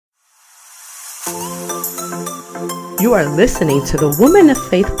You are listening to the Woman of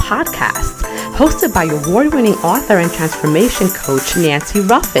Faith podcast, hosted by award-winning author and transformation coach Nancy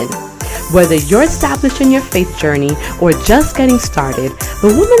Ruffin. Whether you're established in your faith journey or just getting started,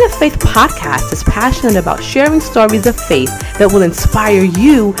 the Woman of Faith podcast is passionate about sharing stories of faith that will inspire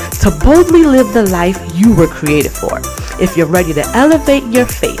you to boldly live the life you were created for. If you're ready to elevate your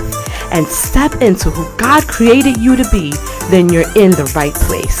faith and step into who God created you to be, then you're in the right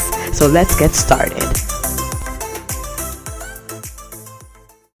place. So let's get started.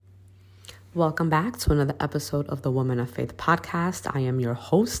 Welcome back to another episode of the Woman of Faith podcast. I am your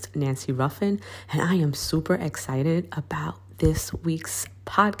host, Nancy Ruffin, and I am super excited about this week's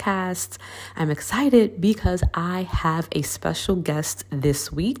podcast. I'm excited because I have a special guest this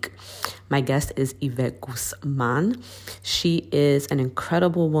week. My guest is Ivette Guzman. She is an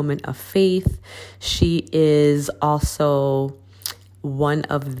incredible woman of faith. She is also one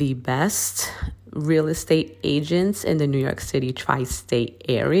of the best real estate agents in the New York City tri-state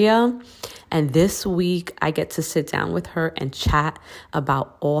area. And this week, I get to sit down with her and chat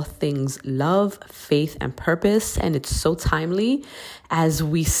about all things love, faith, and purpose. And it's so timely as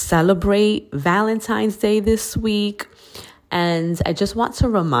we celebrate Valentine's Day this week. And I just want to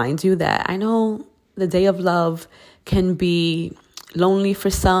remind you that I know the day of love can be lonely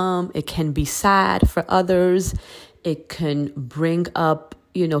for some. It can be sad for others. It can bring up,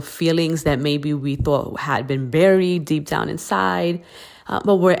 feelings that maybe we thought had been buried deep down inside.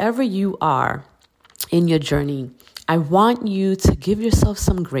 But wherever you are in your journey, I want you to give yourself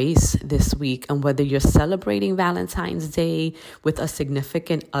some grace this week. And whether you're celebrating Valentine's Day with a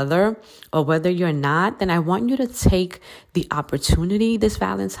significant other or whether you're not, then I want you to take the opportunity this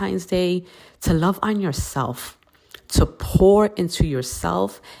Valentine's Day to love on yourself, to pour into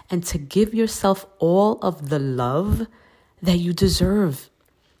yourself, and to give yourself all of the love that you deserve.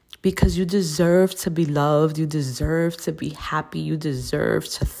 Because you deserve to be loved, you deserve to be happy, you deserve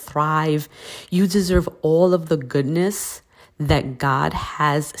to thrive, you deserve all of the goodness that God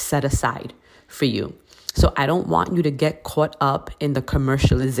has set aside for you. So I don't want you to get caught up in the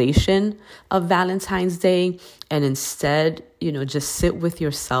commercialization of Valentine's Day and instead, just sit with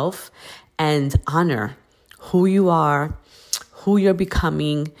yourself and honor who you are, who you're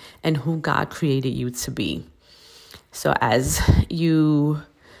becoming, and who God created you to be. So as you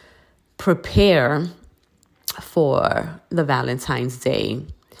prepare for the Valentine's Day,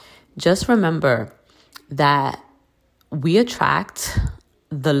 just remember that we attract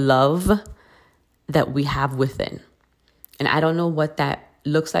the love that we have within. And I don't know what that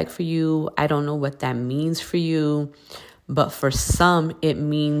looks like for you. I don't know what that means for you. But for some, it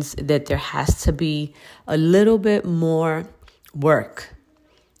means that there has to be a little bit more work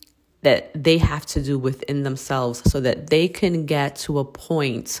that they have to do within themselves so that they can get to a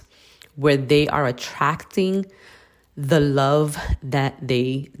point where they are attracting the love that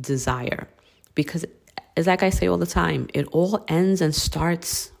they desire. Because it's like I say all the time, it all ends and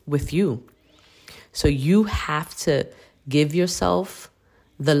starts with you. So you have to give yourself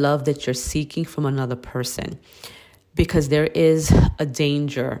the love that you're seeking from another person. Because there is a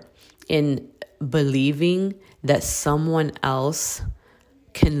danger in believing that someone else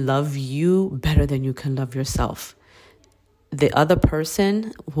can love you better than you can love yourself. The other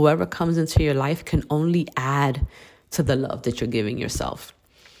person, whoever comes into your life, can only add to the love that you're giving yourself.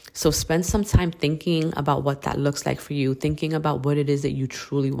 So spend some time thinking about what that looks like for you, thinking about what it is that you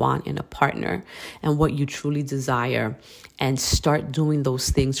truly want in a partner and what you truly desire, and start doing those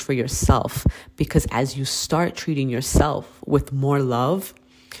things for yourself. Because as you start treating yourself with more love,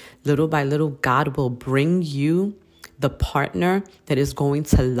 little by little, God will bring you the partner that is going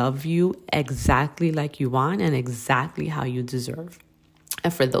to love you exactly like you want and exactly how you deserve.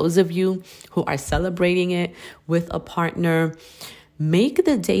 And for those of you who are celebrating it with a partner, make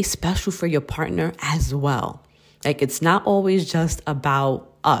the day special for your partner as well. Like, it's not always just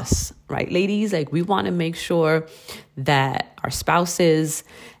about us, right, ladies? Like, we want to make sure that our spouses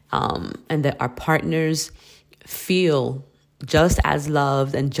and that our partners feel just as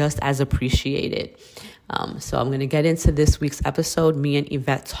loved and just as appreciated. So I'm going to get into this week's episode. Me and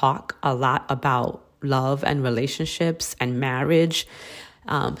Ivette talk a lot about love and relationships and marriage.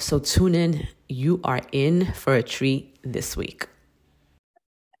 So tune in. You are in for a treat this week.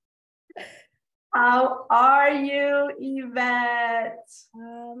 How are you, Ivette?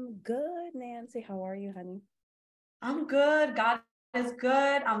 Good, Nancy. How are you, honey? I'm good. God is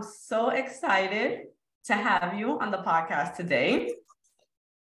good. I'm so excited to have you on the podcast today.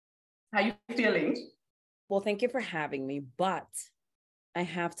 How are you feeling? Well, thank you for having me, but I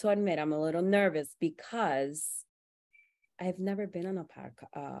have to admit I'm a little nervous because I've never been on a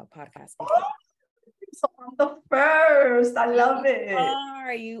podcast before. So I'm the first. I love it.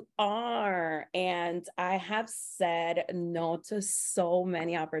 You are. And I have said no to so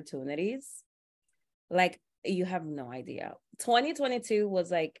many opportunities. Like, you have no idea. 2022 was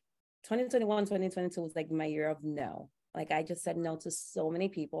like 2021, 2022 was like my year of no. Like, I just said no to so many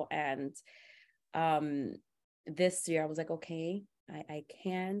people. And this year I was like, okay, I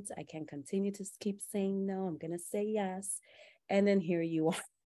can't continue to keep saying no. I'm gonna say yes. And then here you are.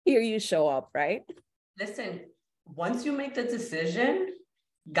 Here you show up, right? Listen, once you make the decision,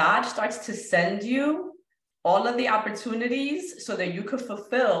 God starts to send you all of the opportunities so that you could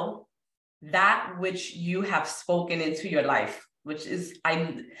fulfill that which you have spoken into your life, which is,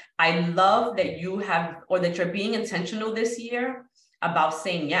 I love that you have, or that you're being intentional this year about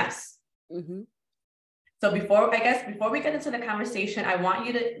saying yes. Mm-hmm. So before we get into the conversation, I want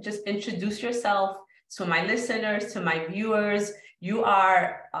you to just introduce yourself to my listeners, to my viewers. You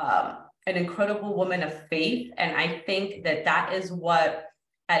are an incredible woman of faith. And I think that that is what,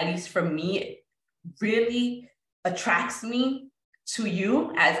 at least for me, really attracts me to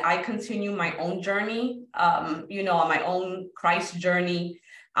you as I continue my own journey, on my own Christ journey.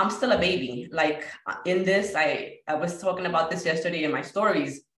 I'm still a baby. Like in this, I was talking about this yesterday in my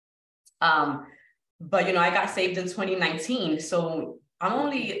stories. But I got saved in 2019. So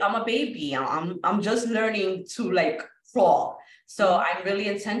I'm a baby. I'm just learning to like crawl. So I'm really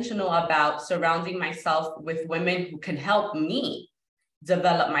intentional about surrounding myself with women who can help me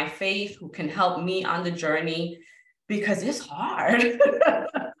develop my faith, who can help me on the journey, because it's hard.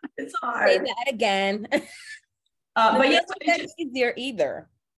 It's hard. Say that again. But yes, it doesn't get easier either.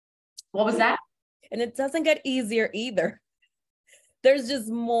 What was that? And it doesn't get easier either. There's just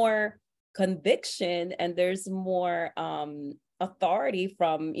more conviction and there's more authority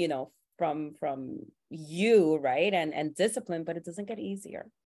from you, right? And discipline, but it doesn't get easier.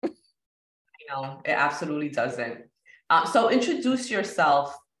 It absolutely doesn't. So introduce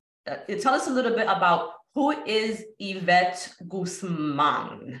yourself. Tell us a little bit about who is Ivette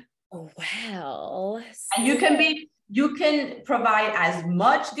Guzman. Oh, wow. And you can provide as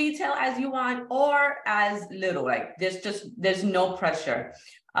much detail as you want or as little. Like there's no pressure.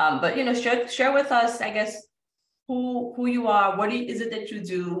 But share with us, I guess, who you are, what is it that you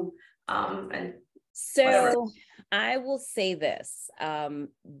do, and so whatever. I will say this.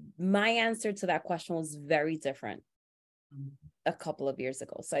 My answer to that question was very different a couple of years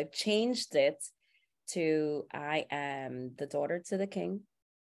ago. So I've changed it to I am the daughter to the king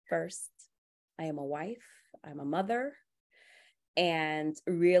first. I am a wife. I'm a mother. And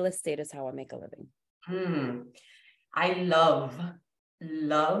real estate is how I make a living. I love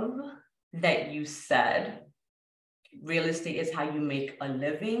that you said real estate is how you make a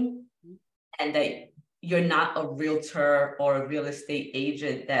living, and that you're not a realtor or a real estate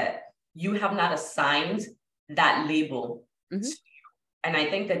agent, that you have not assigned that label to you. And I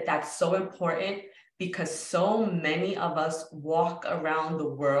think that that's so important, because so many of us walk around the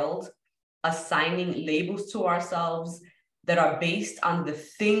world assigning labels to ourselves that are based on the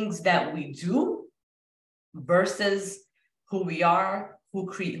things that we do versus who we are,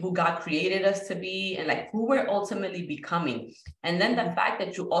 who God created us to be, and like who we're ultimately becoming. And then the fact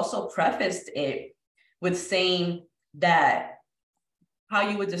that you also prefaced it with saying that how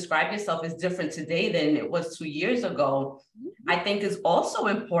you would describe yourself is different today than it was 2 years ago, I think is also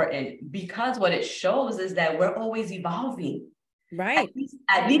important, because what it shows is that we're always evolving. Right.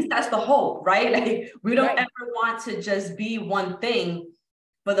 At least that's the hope, right? Like we don't ever want to just be one thing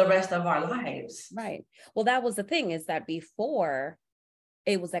for the rest of our lives. Right. Well, that was the thing, is that before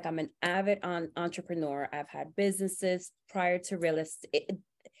it was like I'm an avid entrepreneur. I've had businesses prior to real estate.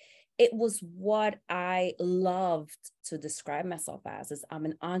 It was what I loved to describe myself as, is I'm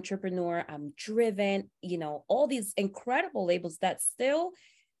an entrepreneur, I'm driven, all these incredible labels that still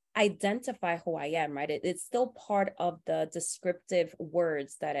identify who I am, right? It's still part of the descriptive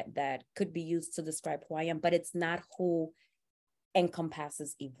words that could be used to describe who I am, but it's not who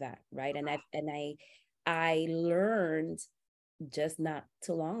encompasses Ivette, right? And I learned just not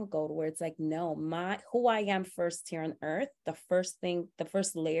too long ago, where it's like, no, who I am first here on earth, the first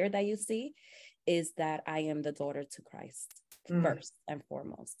layer that you see is that I am the daughter to Christ first and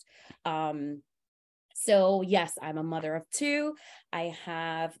foremost. So yes, I'm a mother of two. I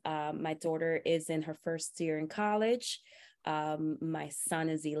have my daughter is in her first year in college. My son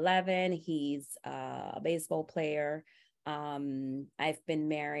is 11. He's a baseball player. I've been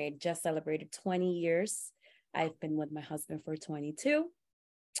married, just celebrated 20 years. I've been with my husband for 22.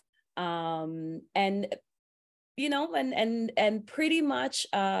 And pretty much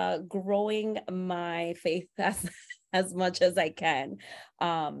growing my faith as much as I can.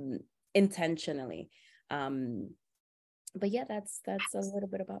 intentionally. But yeah, that's a little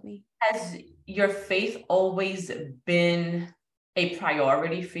bit about me. Has your faith always been a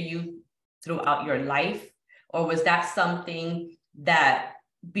priority for you throughout your life? Or was that something that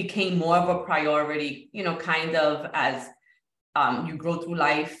became more of a priority, kind of as you grow through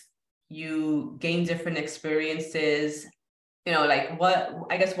life, you gain different experiences, like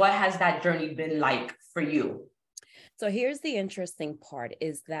what has that journey been like for you? So here's the interesting part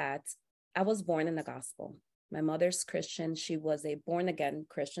is that I was born in the gospel. My mother's Christian. She was a born again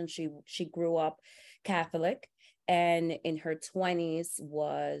Christian. She grew up Catholic, and in her 20s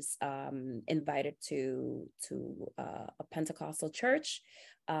was invited to a Pentecostal church.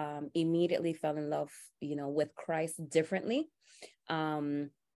 Immediately fell in love, with Christ differently.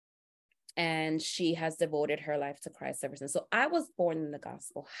 And she has devoted her life to Christ ever since. So I was born in the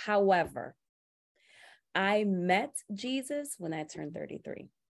gospel. However, I met Jesus when I turned 33.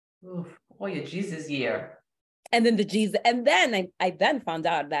 Oof, oh, your Jesus year. And then I then found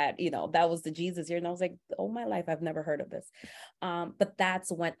out that, that was the Jesus year. And I was like, oh, my life, I've never heard of this. But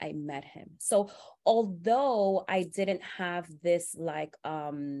that's when I met him. So although I didn't have this like,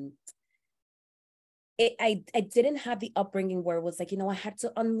 I didn't have the upbringing where it was like, I had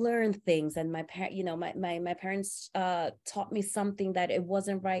to unlearn things. And my parents taught me something that it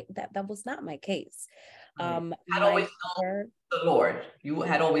wasn't right. That was not my case. Had My always mother, known the Lord. You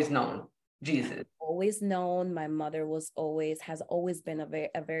had always known Jesus. always known. My mother has always been a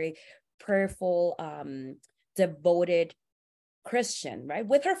very prayerful, devoted Christian, right?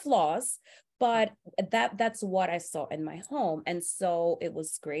 With her flaws, but that's what I saw in my home. And so it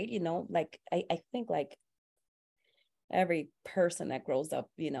was great, like I think like every person that grows up,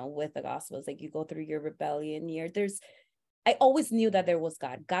 with the gospel is like you go through your rebellion year. I always knew that there was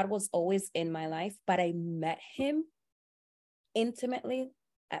God. God was always in my life, but I met him intimately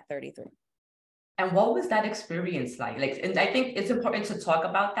at 33. And what was that experience like? And I think it's important to talk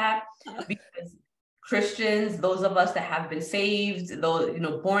about that because Christians, those of us that have been saved, those,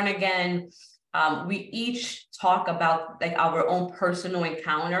 born again, we each talk about like our own personal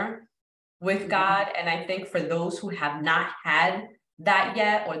encounter with God. And I think for those who have not had that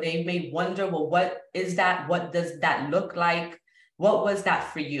yet, or they may wonder, well, what is that? What does that look like? What was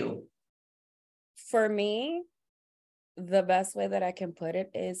that for you? For me, the best way that I can put it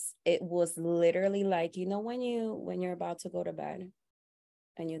is it was literally like, when you're about to go to bed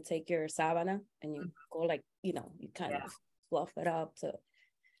and you take your sabana and you go like, you kind of fluff it up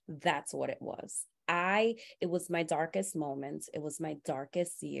that's what it was. It was my darkest moment. It was my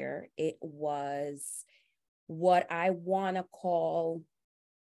darkest year. It was what I want to call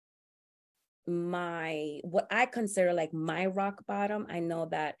what I consider like my rock bottom. I know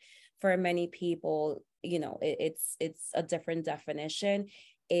that for many people, it's a different definition.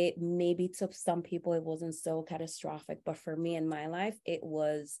 It maybe to some people it wasn't so catastrophic, but for me in my life, it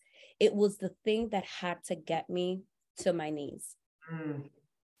was the thing that had to get me to my knees.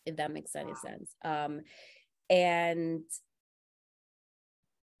 If that makes any sense. And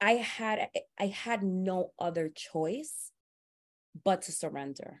I had no other choice but to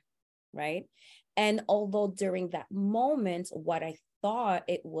surrender, right? And although during that moment, what I thought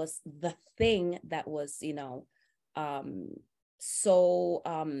it was the thing that was, so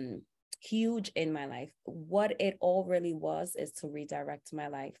huge in my life, what it all really was is to redirect my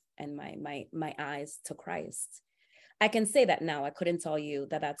life and my eyes to Christ. I can say that now. I couldn't tell you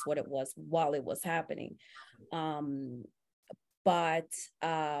that that's what it was while it was happening. But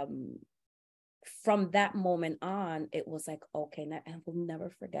from that moment on, it was like, okay, I will never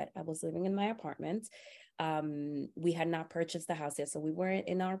forget. I was living in my apartment. We had not purchased the house yet. So we were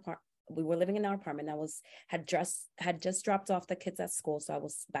living in our apartment. Had just dropped off the kids at school. So I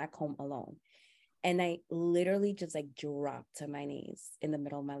was back home alone. And I literally just like dropped to my knees in the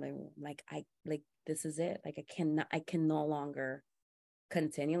middle of my living room. Like, this is it. Like, I can no longer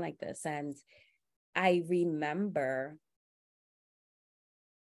continue like this. And I remember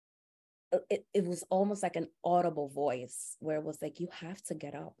it was almost like an audible voice where it was like, you have to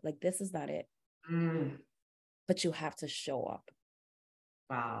get up. Like, this is not it. But you have to show up.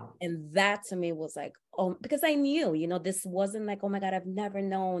 Wow. And that to me was like, oh, because I knew, this wasn't like, oh my God, I've never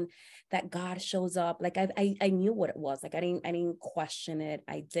known that God shows up. Like I knew what it was. Like I didn't question it.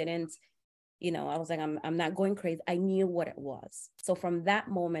 I didn't, I was like, I'm not going crazy. I knew what it was. So from that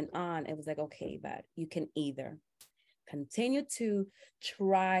moment on, it was like, okay, Ivette, you can either continue to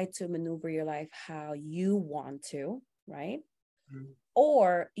try to maneuver your life how you want to, right?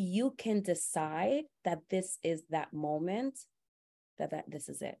 Or you can decide that this is that moment, that this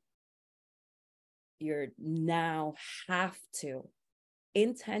is it. You're now have to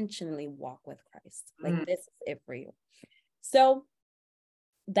intentionally walk with Christ. Like this is it for you. So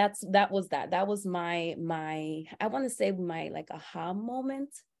that was my I want to say my like aha moment.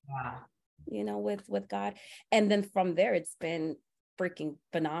 Wow. You know, with God. And then from there, it's been freaking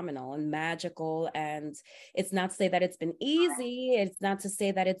phenomenal and magical. And it's not to say that it's been easy. It's not to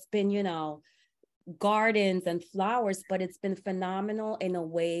say that it's been, you know, gardens and flowers, but it's been phenomenal in a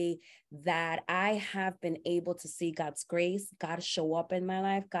way that I have been able to see God's grace, God show up in my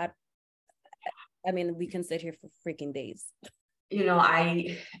life. God, I mean, we can sit here for freaking days. You know,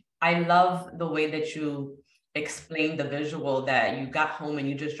 I love the way that you explained the visual that you got home and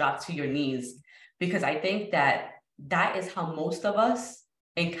you just dropped to your knees, because I think that is how most of us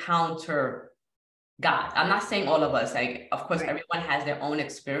encounter God. I'm not saying all of us, like, of course, everyone has their own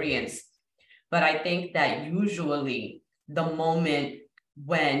experience, but I think that usually the moment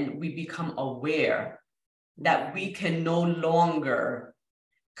when we become aware that we can no longer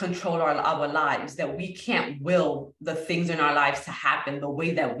control our lives, that we can't will the things in our lives to happen the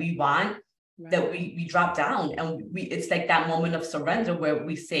way that we want, that we drop down, and it's like that moment of surrender where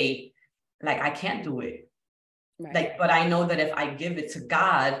we say, like, I can't do it. Like, but I know that if I give it to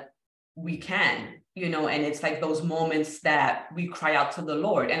God, we can, you know. And it's like those moments that we cry out to the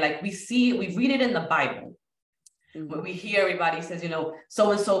Lord, and like we read it in the Bible, when we hear everybody says, you know,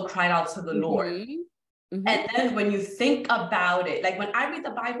 so and so cried out to the Lord. And then when you think about it, like when I read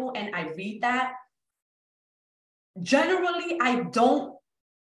the Bible and I read that, generally I don't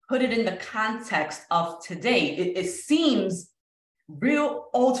put it in the context of today. It seems real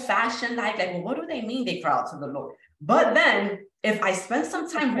old-fashioned, like, well, what do they mean they cry out to the Lord? But then if I spend some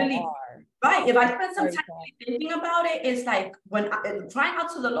time if I spend some time thinking about it, it's like when crying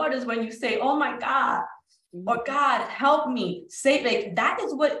out to the Lord is when you say, oh my God, or God, help me. Say, like, that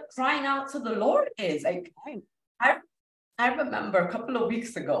is what crying out to the Lord is. Like, I remember a couple of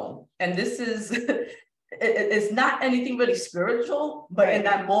weeks ago, and this is, it's not anything really spiritual, but in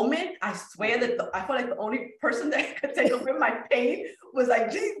that moment, I swear that I felt like the only person that could take away my pain was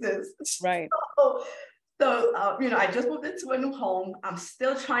like Jesus. Right. So you know, I just moved into a new home. I'm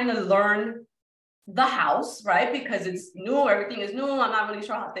still trying to learn the house, right? Because it's new, everything is new. I'm not really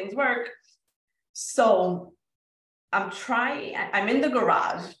sure how things work. So I'm in the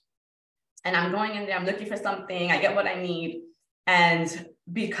garage and I'm going in there, I'm looking for something, I get what I need. And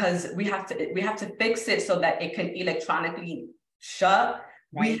because we have to fix it so that it can electronically shut,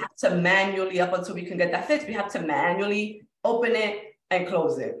 we have to manually, up until we can get that fixed, we have to manually open it and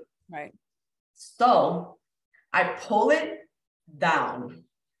close it. Right. So I pull it down.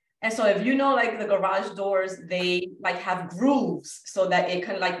 And so if you know, like the garage doors, they like have grooves so that it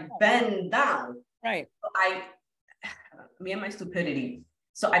can like bend down. Right. So me and my stupidity.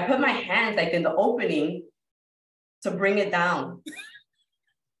 So I put my hand like in the opening to bring it down.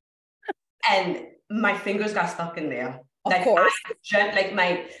 And my fingers got stuck in there. Of course.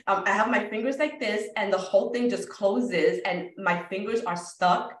 I have my fingers like this and the whole thing just closes and my fingers are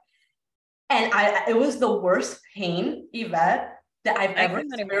stuck. And it was the worst pain, Yvette, that I've ever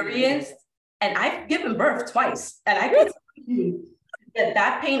experienced. And I've given birth twice. And I can tell you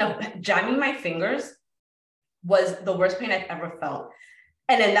that pain of jamming my fingers was the worst pain I've ever felt.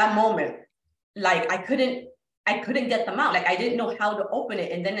 And in that moment, like I couldn't get them out. Like I didn't know how to open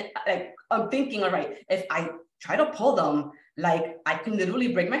it. And then like I'm thinking, all right, if I try to pull them, like I can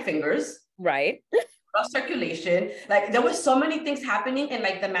literally break my fingers. Right. Circulation. Like there was so many things happening in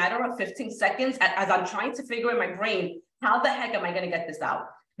like the matter of 15 seconds as I'm trying to figure in my brain, how the heck am I going to get this out?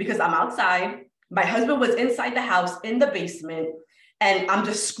 Because I'm outside. My husband was inside the house in the basement and I'm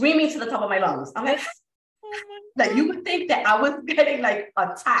just screaming to the top of my lungs. I'm like you would think that I was getting like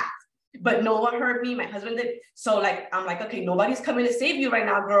attacked, but no one heard me. My husband did. So like, I'm like, okay, nobody's coming to save you right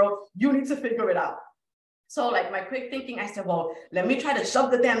now, girl. You need to figure it out. So like my quick thinking, I said, well, let me try to shove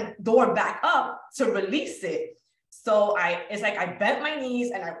the damn door back up to release it. So it's like I bent my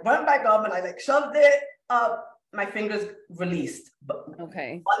knees and I went back up and I like shoved it up. My fingers released. But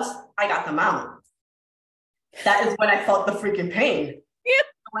okay. Once I got them out, that is when I felt the freaking pain. Yeah.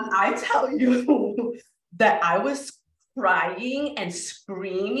 When I tell you that I was crying and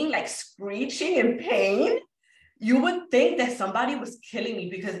screaming, like screeching in pain, you would think that somebody was killing me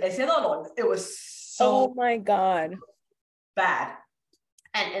because ese dolor, it was so oh my God, bad.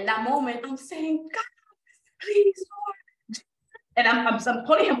 And in that moment, I'm saying, God, please, Lord. And I'm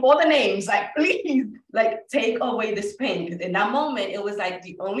calling him all the names, like, please, like, take away this pain. Because in that moment, it was like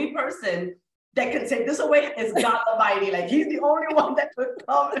the only person that can take this away is God Almighty. Like, he's the only one that could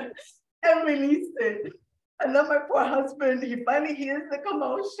come and release it. And then my poor husband, he finally hears the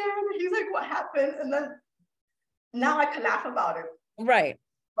commotion. He's like, what happened? And then now I can laugh about it. Right.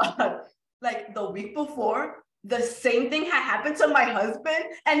 But like the week before, the same thing had happened to my husband,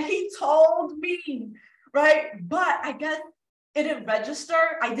 and he told me, right? But I guess it didn't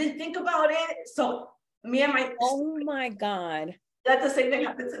register. I didn't think about it. So me and my Oh my God. that the same thing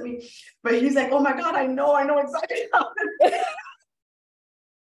happened to me. But he's like, oh my God, I know exactly how it is.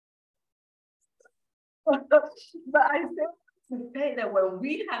 But I still want to say that when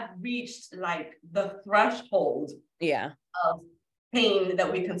we have reached like the threshold Yeah. of pain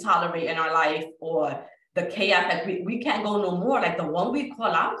that we can tolerate in our life, or the chaos that we can't go no more, like the one we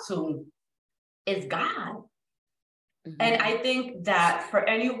call out to is God. Mm-hmm. And I think that for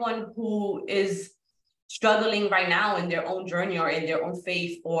anyone who is struggling right now in their own journey or in their own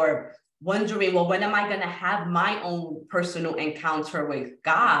faith, or wondering, well, when am I going to have my own personal encounter with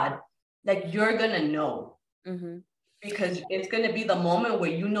God? Like, you're going to know. Mm-hmm. Because it's going to be the moment where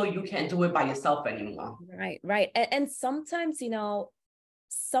you know you can't do it by yourself anymore. Right, right. And sometimes, you know,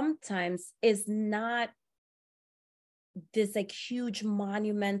 sometimes it's not this like huge,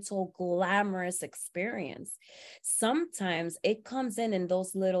 monumental, glamorous experience. Sometimes it comes in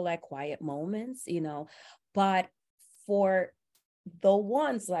those little like quiet moments, you know, but for the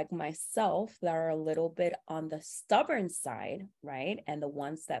ones like myself that are a little bit on the stubborn side, right? And the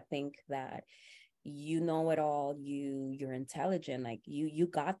ones that think that you know it all, you're intelligent, like you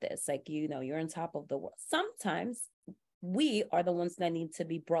got this, like, you know, you're on top of the world. Sometimes we are the ones that need to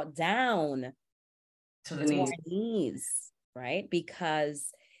be brought down to our knees, right?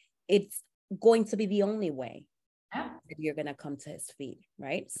 Because it's going to be the only way that you're going to come to his feet,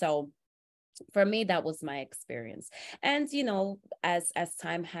 right? So for me, that was my experience. And, you know, as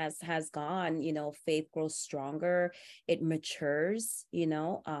time has gone, you know, faith grows stronger, it matures, you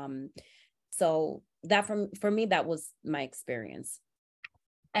know. So that for me, that was my experience.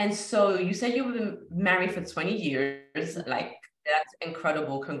 And so you said you've been married for 20 years, like, that's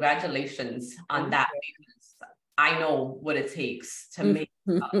incredible. Congratulations on that. Because I know what it takes to make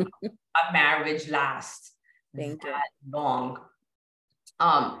a marriage last that long.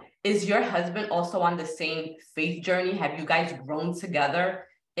 Is your husband also on the same faith journey? Have you guys grown together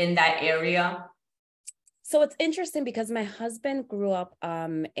in that area? So it's interesting because my husband grew up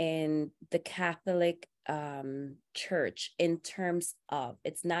in the Catholic church. In terms of,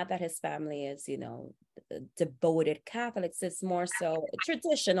 it's not that his family is, you know, devoted Catholics. It's more so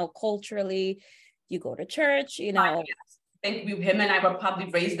traditional, culturally. You go to church, you know. I think him and I were probably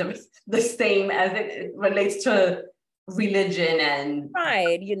raised the same as it relates to religion and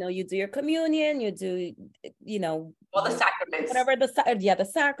right. You know, you do your communion, you do, you know, all the sacraments, whatever the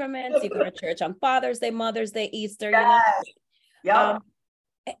sacraments. You go to church on Father's Day, Mother's Day, Easter. Yes. You know,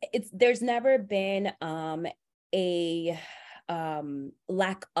 there's never been a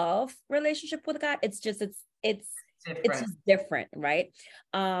lack of relationship with God. It's just it's just different, right?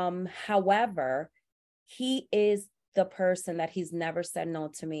 However, he is the person that he's never said no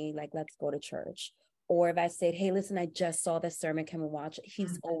to me, like, let's go to church. Or if I said, hey, listen, I just saw this sermon, can we watch it?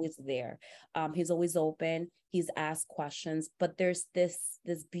 He's always there. He's always open. He's asked questions. But there's this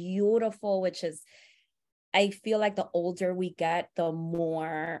beautiful, which is, I feel like the older we get, the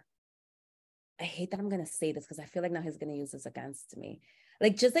more, I hate that I'm going to say this because I feel like now he's going to use this against me.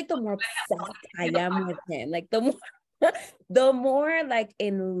 Like, just like the more obsessed I am with him, like the more like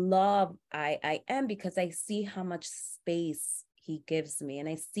in love I am, because I see how much space he gives me, and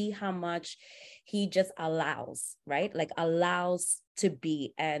I see how much he just allows, right? Like allows to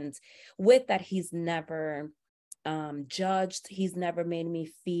be. And with that, he's never judged. He's never made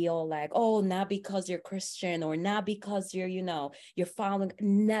me feel like, oh, not because you're Christian, or not because you're, you know, you're following.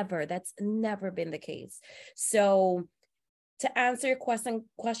 Never. That's never been the case. So to answer your question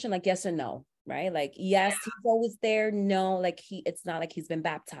like yes or no, right? Like, yes, he's always there. No, like it's not like he's been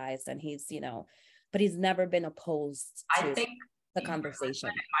baptized and he's, you know, but he's never been opposed to, I think, the conversation.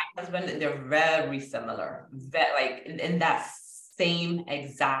 My husband, they're very similar, like in that same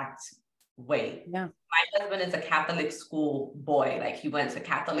exact way. Yeah. My husband is a Catholic school boy. Like, he went to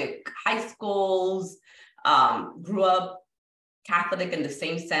Catholic high schools, grew up Catholic in the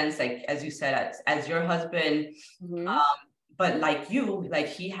same sense, like as you said, as your husband. But like you, like,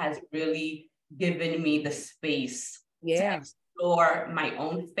 he has really given me the space to explore my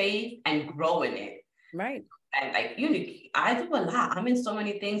own faith and grow in it. Right. And like, I do a lot. I'm in so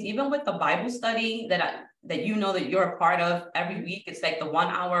many things, even with the Bible study that you know that you're a part of every week. It's like the 1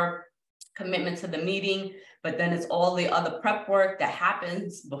 hour commitment to the meeting, but then it's all the other prep work that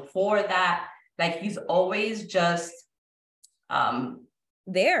happens before that. Like, he's always just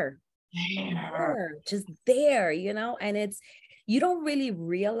there, just there, you know. And it's, you don't really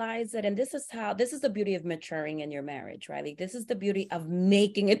realize it. And this is the beauty of maturing in your marriage, right? Like, this is the beauty of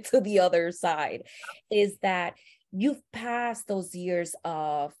making it to the other side, is that you've passed those years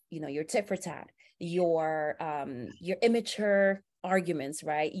of, your tit for tat, your immature arguments,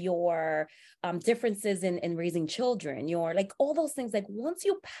 right? Your differences in raising children, your, like, all those things. Like, once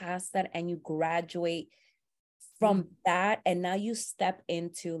you pass that and you graduate from that, and now you step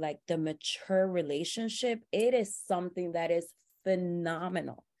into like the mature relationship, it is something that is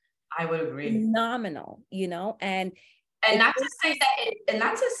phenomenal. I would agree. Phenomenal, and not to say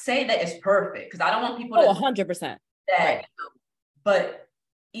that it's perfect, because I don't want people to 100%. Right. But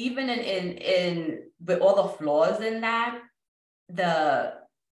even in with all the flaws in that, the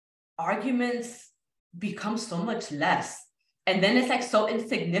arguments become so much less, and then it's like so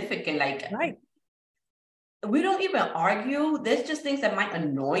insignificant. Like, right, we don't even argue. There's just things that might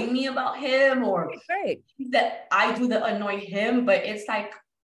annoy me about him, or that I do that annoy him. But it's like,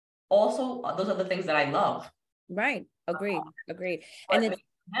 also, those are the things that I love. Right. Agreed. And it's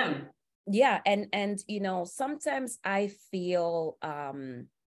him. Yeah. And sometimes I feel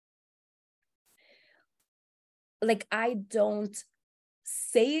like I don't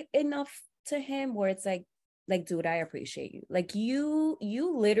say enough to him, where it's like, dude, I appreciate you. Like, you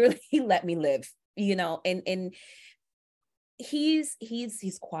literally let me live, and he's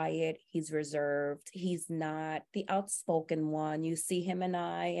quiet, he's reserved, he's not the outspoken one. You see him and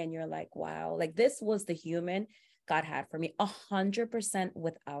and you're like, wow, like, this was the human God had for me, 100%,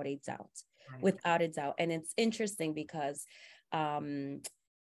 without a doubt. Right. Without a doubt. And it's interesting because when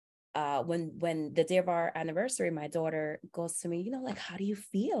the day of our anniversary, my daughter goes to me, like, how do you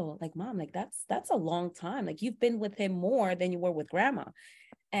feel? Like, Mom, like, that's a long time. Like, you've been with him more than you were with Grandma.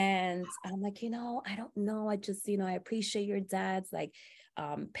 And I'm like, I don't know. I just, I appreciate your dad's like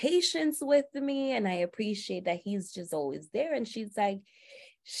patience with me. And I appreciate that he's just always there. And she's like,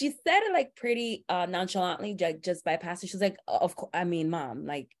 she said it like pretty nonchalantly, just bypassing. She's like, of course, I mean, Mom,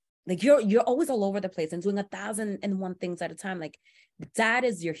 like you're always all over the place and doing 1,001 things at a time. Like, Dad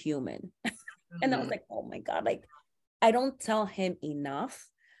is your human. And I was like, oh my God, like, I don't tell him enough.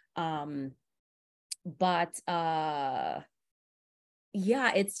 But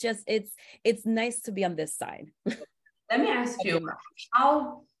yeah, it's just, it's nice to be on this side. Let me ask you,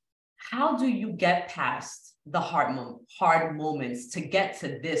 how do you get past the hard moments to get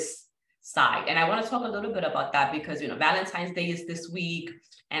to this side? And I want to talk a little bit about that, because Valentine's Day is this week,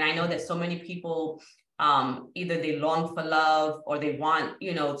 and I know that so many people either they long for love, or they want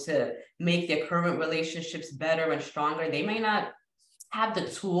to make their current relationships better and stronger. They may not have the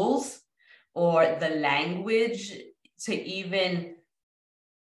tools or the language to even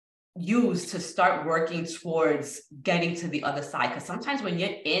use to start working towards getting to the other side. Because sometimes when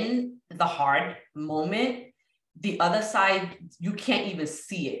you're in the hard moment, the other side, you can't even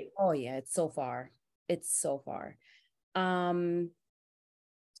see it. Oh yeah, it's so far.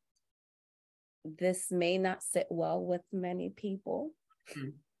 This may not sit well with many people.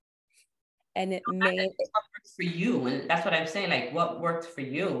 And it may what worked for you, and that's what I'm saying, like, what worked for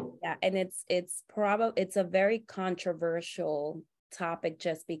you. Yeah, and it's a very controversial topic,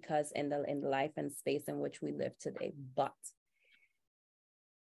 just because in the life and space in which we live today. But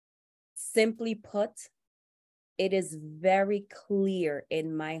simply put, it is very clear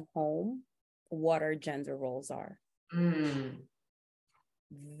in my home what our gender roles are.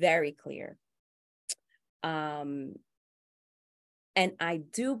 Very clear. And I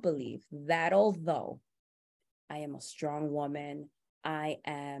do believe that although I am a strong woman, I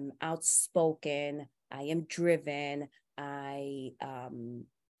am outspoken, I am driven, I am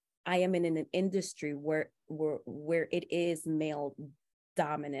in an industry where it is male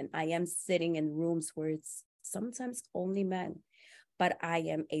dominant. I am sitting in rooms where it's sometimes only men, but I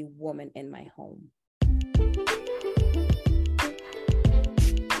am a woman in my home.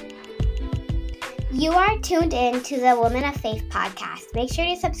 You are tuned in to the Woman of Faith podcast. Make sure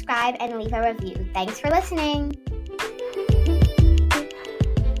to subscribe and leave a review. Thanks for listening.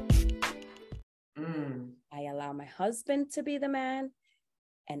 I allow my husband to be the man,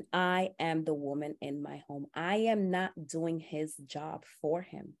 and I am the woman in my home. I am not doing his job for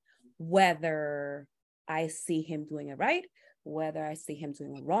him, whether I see him doing it right, whether I see him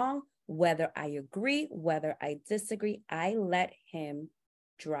doing it wrong, whether I agree, whether I disagree. I let him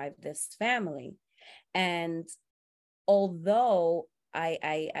drive this family. And although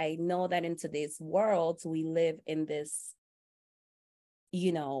I know that in today's world, we live in this,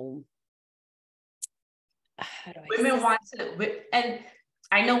 how do I women want to, and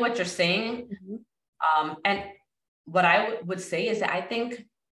I know what you're saying. And what I would say is that I think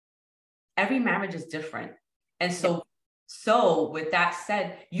every marriage is different. And so So with that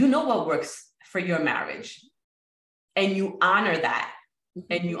said, you know what works for your marriage, and you honor that,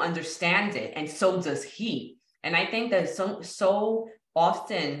 and you understand it, and so does he. And I think that so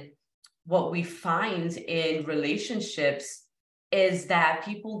often what we find in relationships is that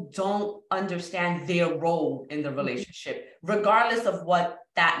people don't understand their role in the relationship, regardless of what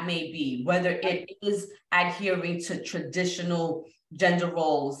that may be, whether it is adhering to traditional gender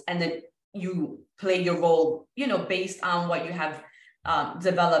roles, and then you play your role, based on what you have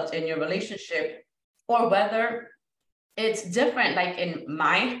developed in your relationship, or whether it's different. Like in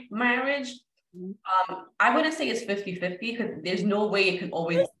my marriage, I wouldn't say it's 50-50, because there's no way it can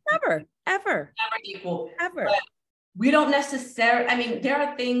always ever equal. But we don't necessarily, I mean, there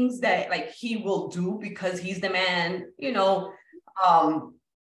are things that like he will do because he's the man,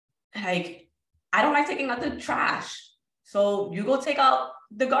 like I don't like taking out the trash. So you go take out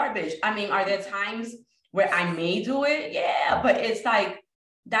the garbage. I mean, are there times where I may do it? Yeah, but it's like,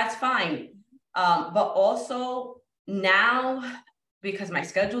 that's fine. But also now, because my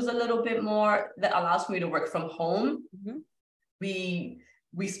schedule's a little bit more, that allows me to work from home, we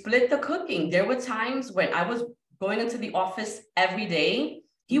split the cooking. There were times when I was going into the office every day,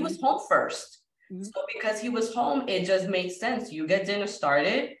 he was home first. So because he was home, it just made sense. You get dinner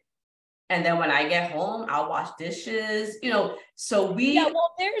started, and then when I get home, I'll wash dishes, so we... Yeah,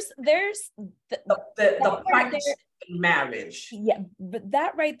 well, there's the partnership in marriage. Yeah, but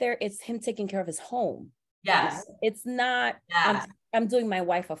that right there is him taking care of his home. Yes. It's not, I'm doing my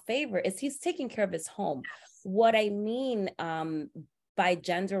wife a favor. It's he's taking care of his home. What I mean by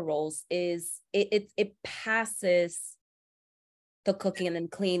gender roles is it passes the cooking and then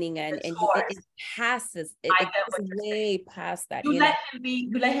cleaning, and it passes it goes way past that. You let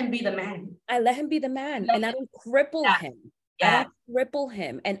him be the man. I let him be the man, and I don't cripple him. I don't cripple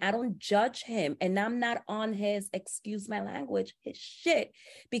him, and I don't judge him, and I'm not on his, excuse my language, his shit,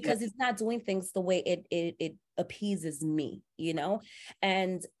 because he's not doing things the way it appeases me,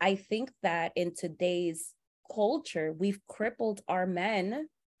 And I think that in today's culture, we've crippled our men,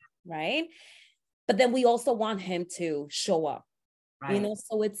 right? But then we also want him to show up, right.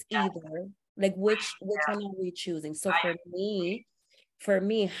 So it's either like which one are we choosing? So for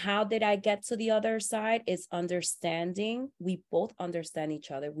me, how did I get to the other side is understanding. We both understand each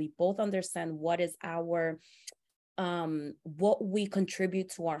other. We both understand what is our what we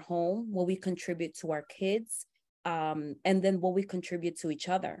contribute to our home, what we contribute to our kids, and then what we contribute to each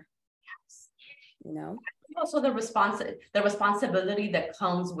other. Also the responsibility that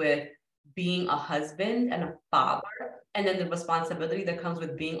comes with being a husband and a father, and then the responsibility that comes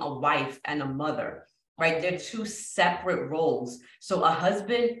with being a wife and a mother, right? They're two separate roles. So a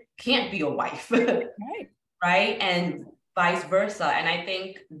husband can't be a wife, right? And vice versa. And I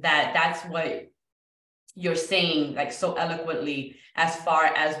think that that's what you're saying, like so eloquently, as far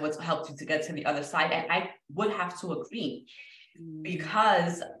as what's helped you to get to the other side. And I would have to agree,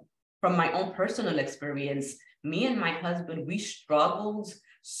 because from my own personal experience, me and my husband, we struggled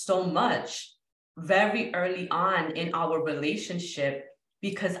so much very early on in our relationship,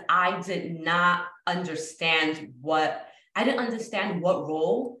 because I didn't understand what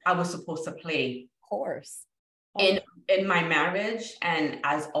role I was supposed to play. Of course. In my marriage and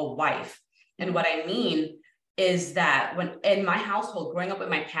as a wife. And what I mean is that when in my household, growing up with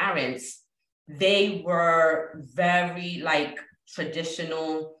my parents, they were very like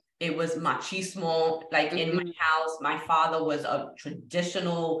traditional. It was machismo. Like in my house, my father was a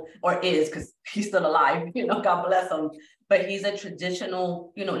traditional, or is, because he's still alive, God bless him. But he's a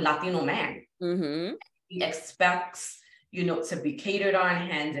traditional, Latino man. He expects, to be catered on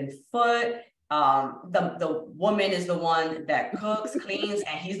hand and foot. The woman is the one that cooks, cleans,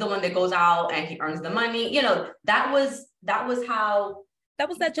 and he's the one that goes out and he earns the money. That was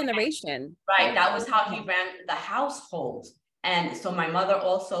that generation. Right. That was how he ran the household. And so my mother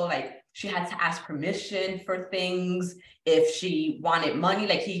also, like, she had to ask permission for things. If she wanted money,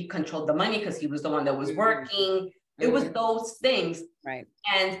 like, he controlled the money because he was the one that was working. It was those things. Right.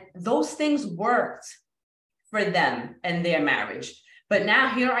 And those things worked for them and their marriage. But now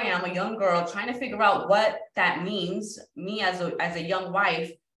here I am, a young girl, trying to figure out what that means. Me as a young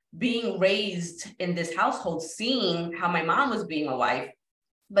wife, being raised in this household, seeing how my mom was being a wife,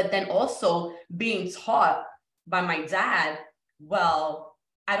 but then also being taught by my dad, well,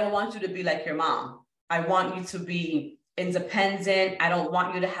 I don't want you to be like your mom. I want you to be independent. I don't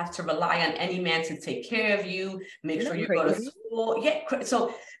want you to have to rely on any man to take care of you, make sure you go to school. Yeah.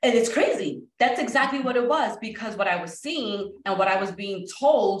 So, and it's crazy. That's exactly what it was, because what I was seeing and what I was being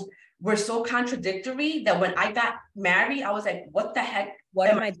told were so contradictory that when I got married, I was like, what the heck? What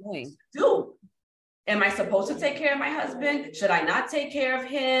am I doing? Am I supposed to take care of my husband? Should I not take care of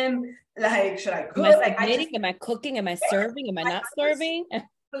him? Like, should I Am I cook? submitting? Am I cooking? Am I serving? Am I not serving?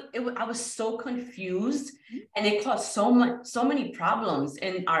 I was so confused, and it caused so many problems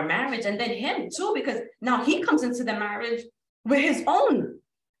in our marriage, and then him too, because now he comes into the marriage with his own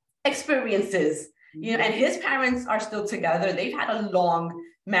experiences, and his parents are still together. They've had a long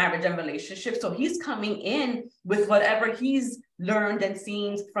marriage and relationship, so he's coming in with whatever he's learned and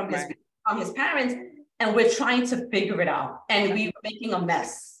seen from his parents, and we're trying to figure it out, and we were making a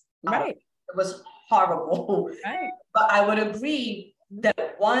mess. Right. It was horrible. Right. But I would agree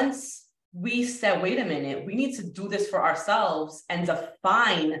that once we said, wait a minute, we need to do this for ourselves and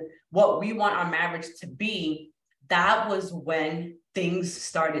define what we want our marriage to be, that was when things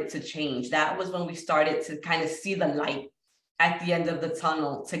started to change. That was when we started to kind of see the light at the end of the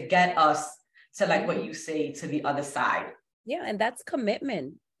tunnel to get us to, like what you say, to the other side. Yeah, and that's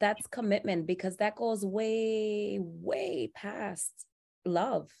commitment. That's commitment, because that goes way, way past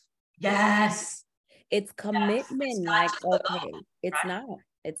love. Yes. It's commitment. Like, okay, it's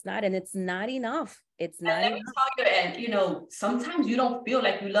not, and it's not enough. It's not enough. And sometimes you don't feel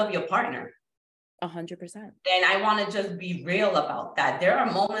like you love your partner. 100%. And I want to just be real about that. There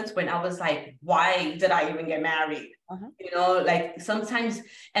are moments when I was like, why did I even get married? Like sometimes,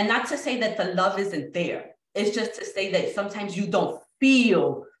 and not to say that the love isn't there. It's just to say that sometimes you don't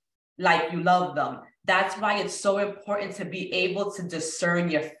feel like you love them. That's why it's so important to be able to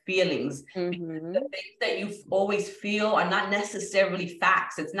discern your feelings. Because the things that you always feel are not necessarily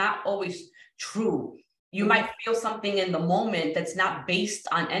facts. It's not always true. You might feel something in the moment that's not based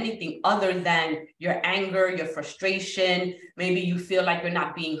on anything other than your anger, your frustration. Maybe you feel like you're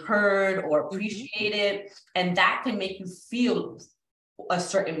not being heard or appreciated, and that can make you feel a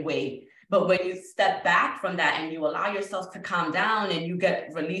certain way. But when you step back from that and you allow yourself to calm down and you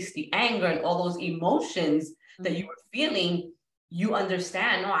release the anger and all those emotions that you were feeling, you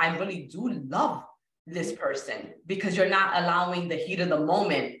understand, no, I really do love this person, because you're not allowing the heat of the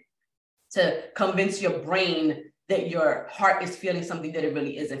moment to convince your brain that your heart is feeling something that it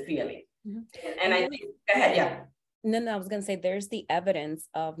really isn't feeling. And I think, go ahead, yeah. No, I was going to say, there's the evidence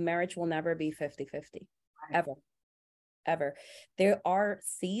of marriage will never be 50-50, ever. There are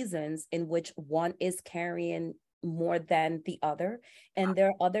seasons in which one is carrying more than the other, and there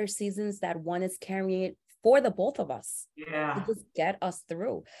are other seasons that one is carrying it for the both of us to just get us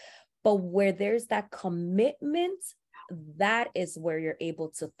through. But where there's that commitment, that is where you're able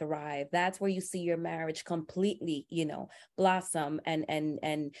to thrive. That's where you see your marriage completely, blossom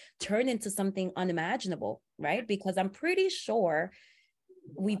and turn into something unimaginable, right? Because I'm pretty sure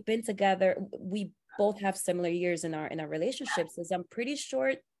we've been together, we both have similar years in our relationships, so I'm pretty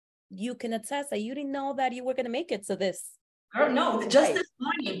sure you can attest that you didn't know that you were going to make it to this. Girl, no,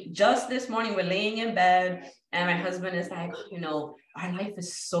 just this morning we're laying in bed and my husband is like, our life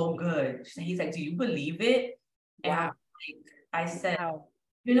is so good. He's like, do you believe it? Wow. And I said, wow.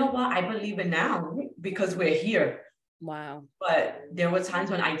 You know what? I believe it now because we're here. Wow. But there were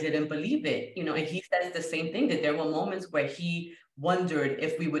times when I didn't believe it, and he says the same thing, that there were moments where he wondered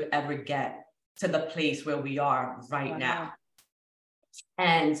if we would ever get to the place where we are right now.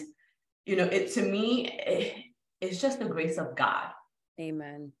 And, to me, it's just the grace of God.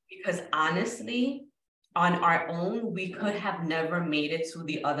 Amen. Because honestly, on our own, we could have never made it to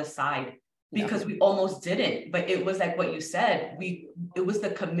the other side because we almost didn't. But it was like what you said, it was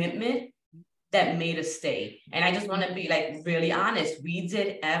the commitment that made us stay. And I just want to be really honest. We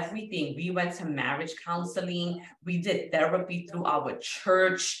did everything. We went to marriage counseling. We did therapy through our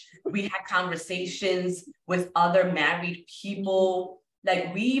church. We had conversations with other married people.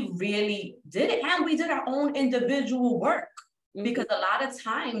 We really did it. And we did our own individual work because a lot of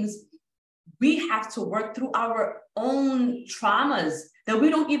times we have to work through our own traumas that we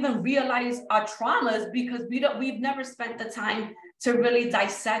don't even realize are traumas because we've never spent the time to really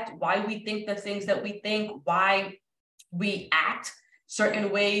dissect why we think the things that we think, why we act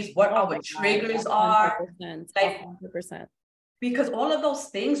certain ways, what our triggers 100%, are. 100%. Because all of those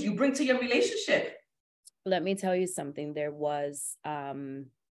things you bring to your relationship. Let me tell you something. There was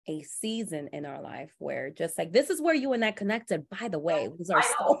a season in our life where just this is where you and I connected, by the way. It was our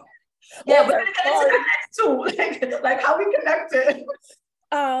story. Yeah, we're gonna get into that too. like how we connected.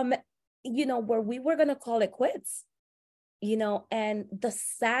 Where we were gonna call it quits. And the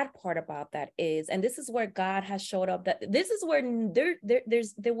sad part about that is, and this is where God has showed up, that this is where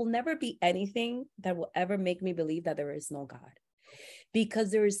there will never be anything that will ever make me believe that there is no God, because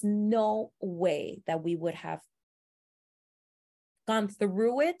there is no way that we would have gone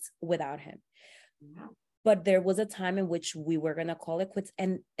through it without him. But there was a time in which we were going to call it quits,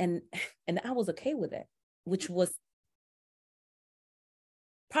 and I was okay with it, which was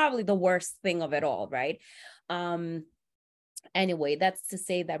probably the worst thing of it all, right? Anyway, that's to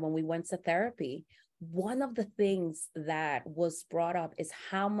say that when we went to therapy, one of the things that was brought up is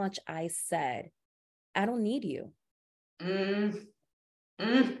how much I said, I don't need you.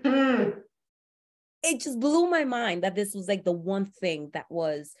 It just blew my mind that this was like the one thing that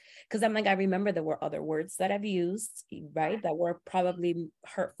was, because I'm like, I remember there were other words that I've used, right, that were probably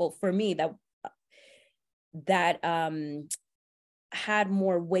hurtful for me, that had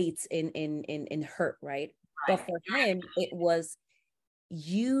more weight in hurt, right? But for him, it was,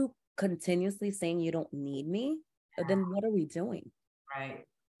 you continuously saying you don't need me, then what are we doing? Right.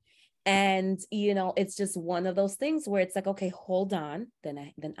 And, you know, it's just one of those things where it's like, okay, hold on.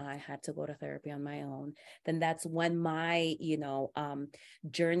 Then I had to go to therapy on my own. Then that's when my,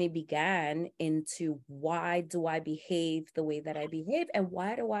 journey began into, why do I behave the way that I behave? And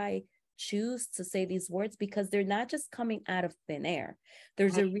why do I choose to say these words? Because they're not just coming out of thin air.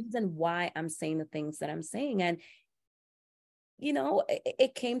 There's a reason why I'm saying the things that I'm saying. And, you know,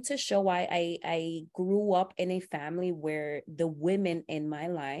 it came to show why I grew up in a family where the women in my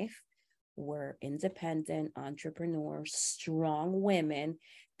life were independent entrepreneurs, strong women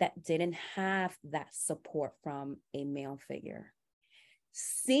that didn't have that support from a male figure.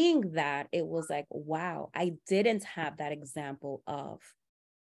 Seeing that, it was like, wow, I didn't have that example of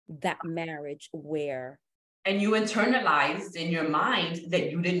that marriage where. And you internalized in your mind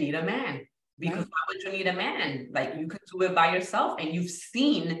that you didn't need a man. Because Right. why would you need a man? Like, you could do it by yourself. And you've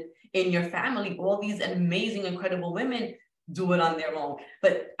seen in your family all these amazing, incredible women do it on their own.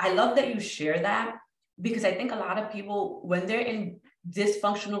 But I love that you share that, because I think a lot of people, when they're in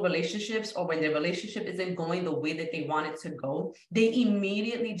dysfunctional relationships, or when their relationship isn't going the way that they want it to go, they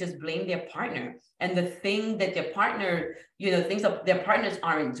immediately just blame their partner and the thing that their partner, things that their partners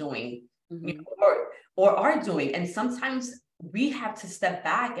aren't doing, or are doing. And sometimes we have to step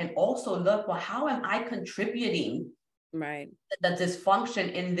back and also look, well, how am I contributing the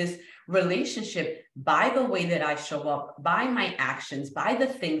dysfunction in this relationship by the way that I show up, by my actions, by the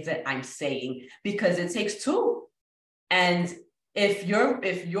things that I'm saying, because it takes two. And if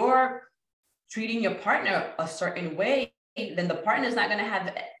you're treating your partner a certain way, then the partner is not going to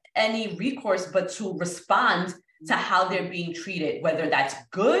have any recourse but to respond to how they're being treated, whether that's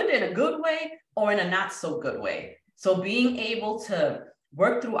good in a good way or in a not so good way. So being able to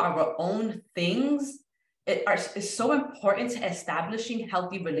work through our own things is so important to establishing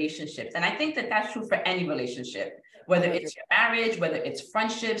healthy relationships. And I think that that's true for any relationship, whether it's your marriage, whether it's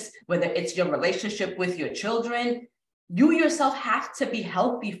friendships, whether it's your relationship with your children. You yourself have to be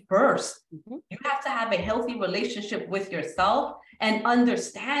healthy first. You have to have a healthy relationship with yourself and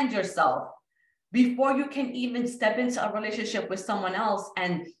understand yourself before you can even step into a relationship with someone else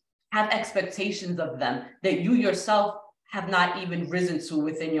and have expectations of them that you yourself have not even risen to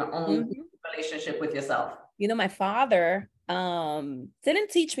within your own relationship with yourself. You know, my father didn't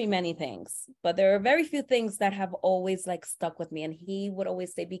teach me many things, but there are very few things that have always like stuck with me. And he would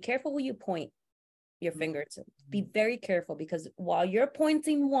always say, be careful who you point your finger to. Be very careful, because while you're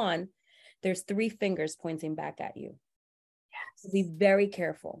pointing one, there's three fingers pointing back at you. Yes. So be very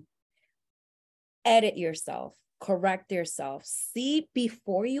careful. Edit yourself, correct yourself, see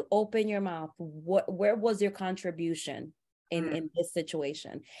before you open your mouth, where was your contribution in this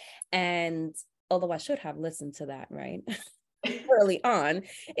situation? And although I should have listened to that, right? Early on,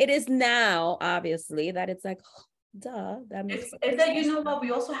 it is now obviously that it's like, oh, duh, that makes sense. It's that, you know what,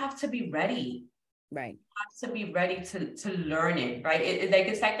 we also have to be ready. Right. We have to be ready to learn it, right?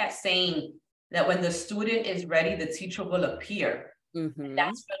 It's like that saying that when the student is ready, the teacher will appear. That's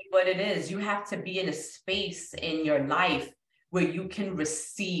really what it is. You have to be in a space in your life where you can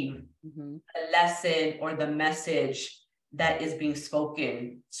receive the lesson or the message that is being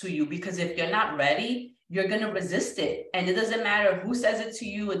spoken to you. Because if you're not ready, you're going to resist it. And it doesn't matter who says it to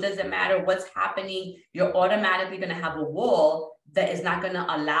you. It doesn't matter what's happening. You're automatically going to have a wall that is not going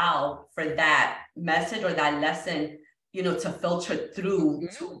to allow for that message or that lesson, to filter through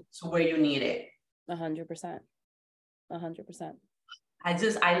to where you need it. 100%. 100%.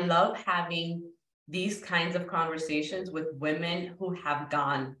 I love having these kinds of conversations with women who have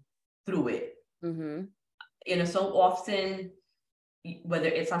gone through it. So often, whether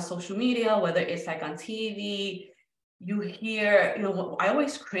it's on social media, whether it's like on TV, you hear, I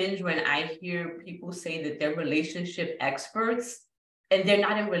always cringe when I hear people say that they're relationship experts and they're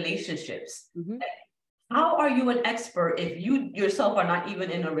not in relationships. How are you an expert if you yourself are not even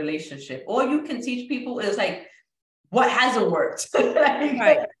in a relationship? All you can teach people is like, what hasn't worked.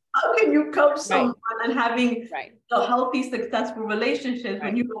 How can you coach Right. someone on having Right. a healthy, successful relationships Right.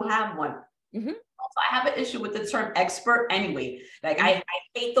 when you don't have one? Mhm. Also, I have an issue with the term expert anyway. Like I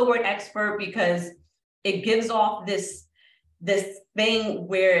hate the word expert because it gives off this thing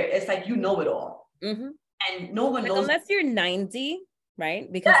where it's like you know it all. Mhm. And no one Like, knows. unless you're 90,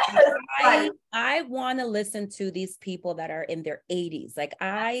 right? Because Yes, right. I want to listen to these people that are in their 80s. Like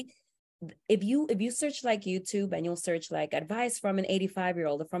if you search like YouTube and you'll search like advice from an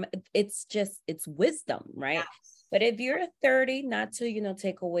 85-year-old, from it's wisdom, right? Yes. But if you're 30, not to,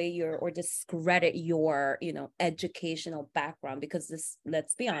 take away your or discredit your, educational background, because this,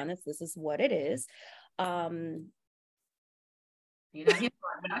 let's be honest, this is what it is. You're not here for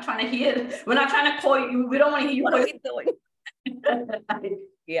it. We're not trying to hear. We're not trying to call you. We don't want to hear you. What are we doing?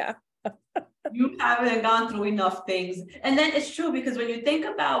 Yeah. You haven't gone through enough things. And then it's true, because when you think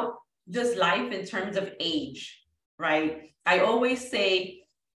about just life in terms of age, right? I always say,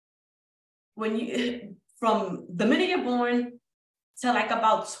 when you, from the minute you're born to like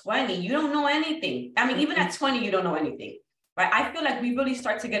about 20, you don't know anything. I mean, even at 20, you don't know anything, right? I feel like we really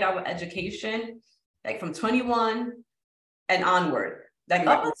start to get our education like from 21 and onward. Like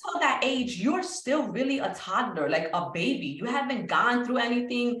up until that age, you're still really a toddler, like a baby. You haven't gone through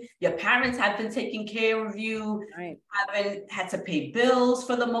anything. Your parents have been taking care of you. Right. Haven't had to pay bills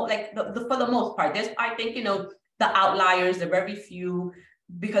for the for the most part. There's, I think, the outliers, the very few,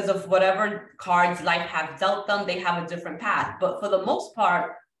 because of whatever cards life have dealt them, they have a different path. But for the most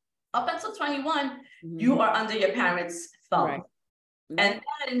part, up until 21, you are under your parents' thumb. Right. And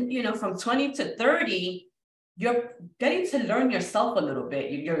then, from 20 to 30, you're getting to learn yourself a little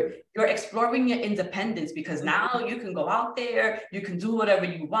bit. You're exploring your independence, because now you can go out there, you can do whatever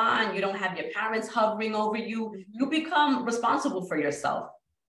you want. You don't have your parents hovering over you. You become responsible for yourself.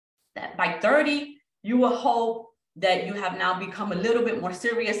 That by 30, you will hope that you have now become a little bit more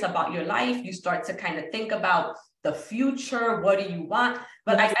serious about your life. You start to kind of think about the future. What do you want?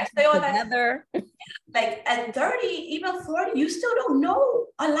 But I say all that, like at 30, even 40, you still don't know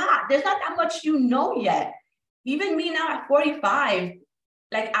a lot. There's not that much you know yet. Even me now at 45,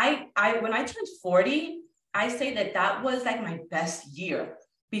 like I when I turned 40, I say that was like my best year,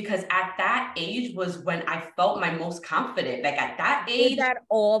 because at that age was when I felt my most confident. Like at that age. I hear that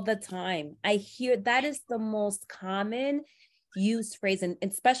all the time. I hear that is the most common used phrase, and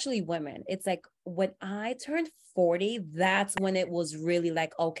especially women. It's like, when I turned 40, that's when it was really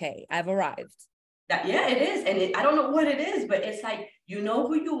like, okay, I've arrived. Yeah, it is. And I don't know what it is, but it's like, you know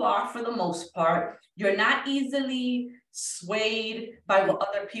who you are for the most part. You're not easily swayed by what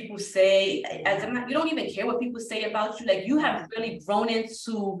other people say. You don't even care what people say about you. Like, you have really grown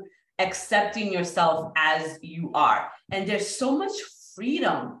into accepting yourself as you are. And there's so much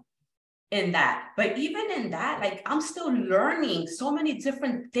freedom in that. But even in that, like, I'm still learning so many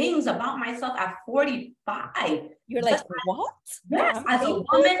different things about myself at 45. You're like, what? Yes, as a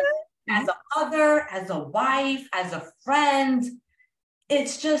woman, as a mother, as a wife, as a friend.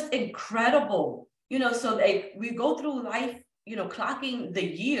 It's just incredible. So like we go through life, clocking the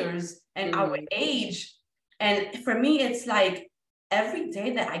years and our age. And for me, it's like every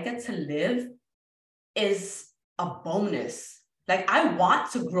day that I get to live is a bonus. Like, I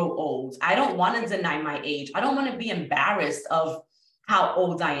want to grow old. I don't want to deny my age. I don't want to be embarrassed of how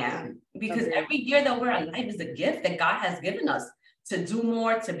old I am, because every year that we're alive is a gift that God has given us to do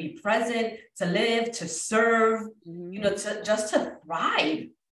more, to be present, to live, to serve, to thrive.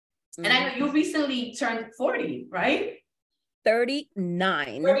 And I know you recently turned 40, right?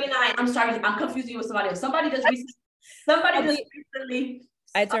 39. 39. I'm sorry, I'm confusing you with somebody else. Somebody just recently.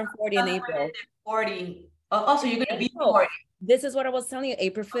 I turned 40 in April. 40. Oh, so you're going to be 40. This is what I was telling you.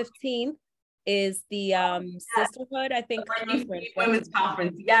 April 15th is the sisterhood, I think. Women's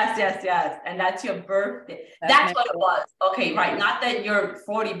conference. Yes. And that's your birthday. That's what it was. Okay, right. Not that you're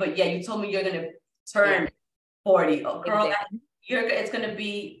 40, but yeah, you told me you're going to turn 40. Oh, girl, it's going to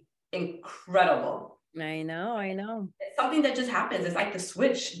be incredible. I know. It's something that just happens. It's like the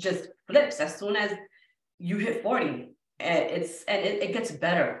switch just flips as soon as you hit 40. It gets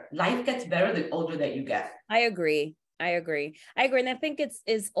better. Life gets better the older that you get. I agree. And I think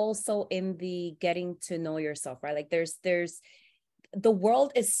is also in the getting to know yourself, right? Like there's the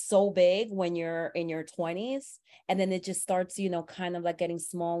world is so big when you're in your 20s, and then it just starts, kind of like getting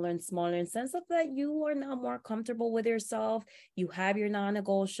smaller and smaller, in the sense of that you are now more comfortable with yourself. You have your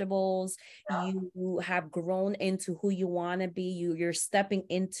non-negotiables. You have grown into who you want to be. You're stepping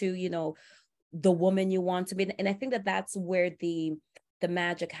into, the woman you want to be. And I think that that's where the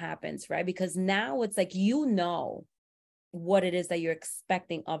magic happens, right? Because now it's like, what it is that you're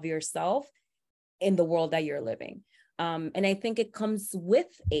expecting of yourself in the world that you're living. And I think it comes with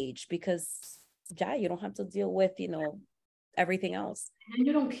age because you don't have to deal with, everything else. And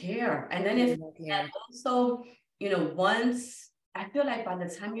you don't care. And then and also, once I feel like by the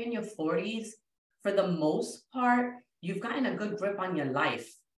time you're in your 40s, for the most part, you've gotten a good grip on your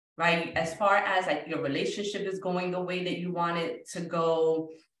life, right? As far as like your relationship is going the way that you want it to go,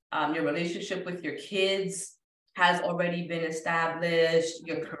 your relationship with your kids has already been established,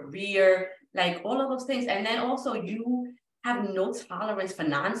 your career, like all of those things. And then also you have no tolerance for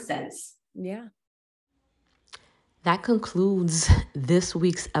nonsense. Yeah. That concludes this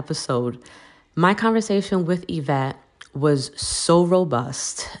week's episode. My conversation with Ivette was so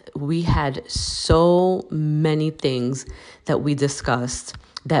robust. We had so many things that we discussed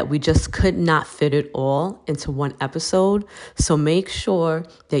that we just could not fit it all into one episode. So make sure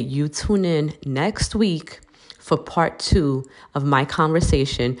that you tune in next week for part 2 of my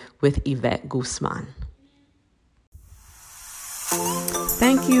conversation with Ivette Guzman.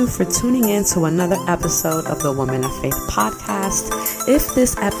 Thank you for tuning in to another episode of the Woman of Faith podcast. If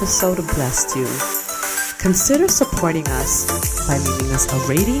this episode blessed you, consider supporting us by leaving us a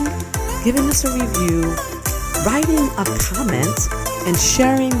rating, giving us a review, writing a comment, and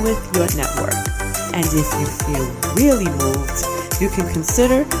sharing with your network. And if you feel really moved, you can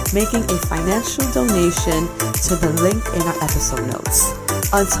consider making a financial donation to the link in our episode notes.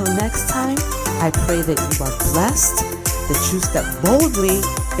 Until next time, I pray that you are blessed, that you step boldly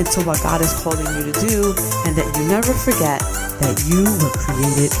into what God is calling you to do, and that you never forget that you were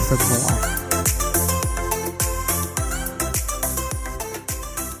created for more.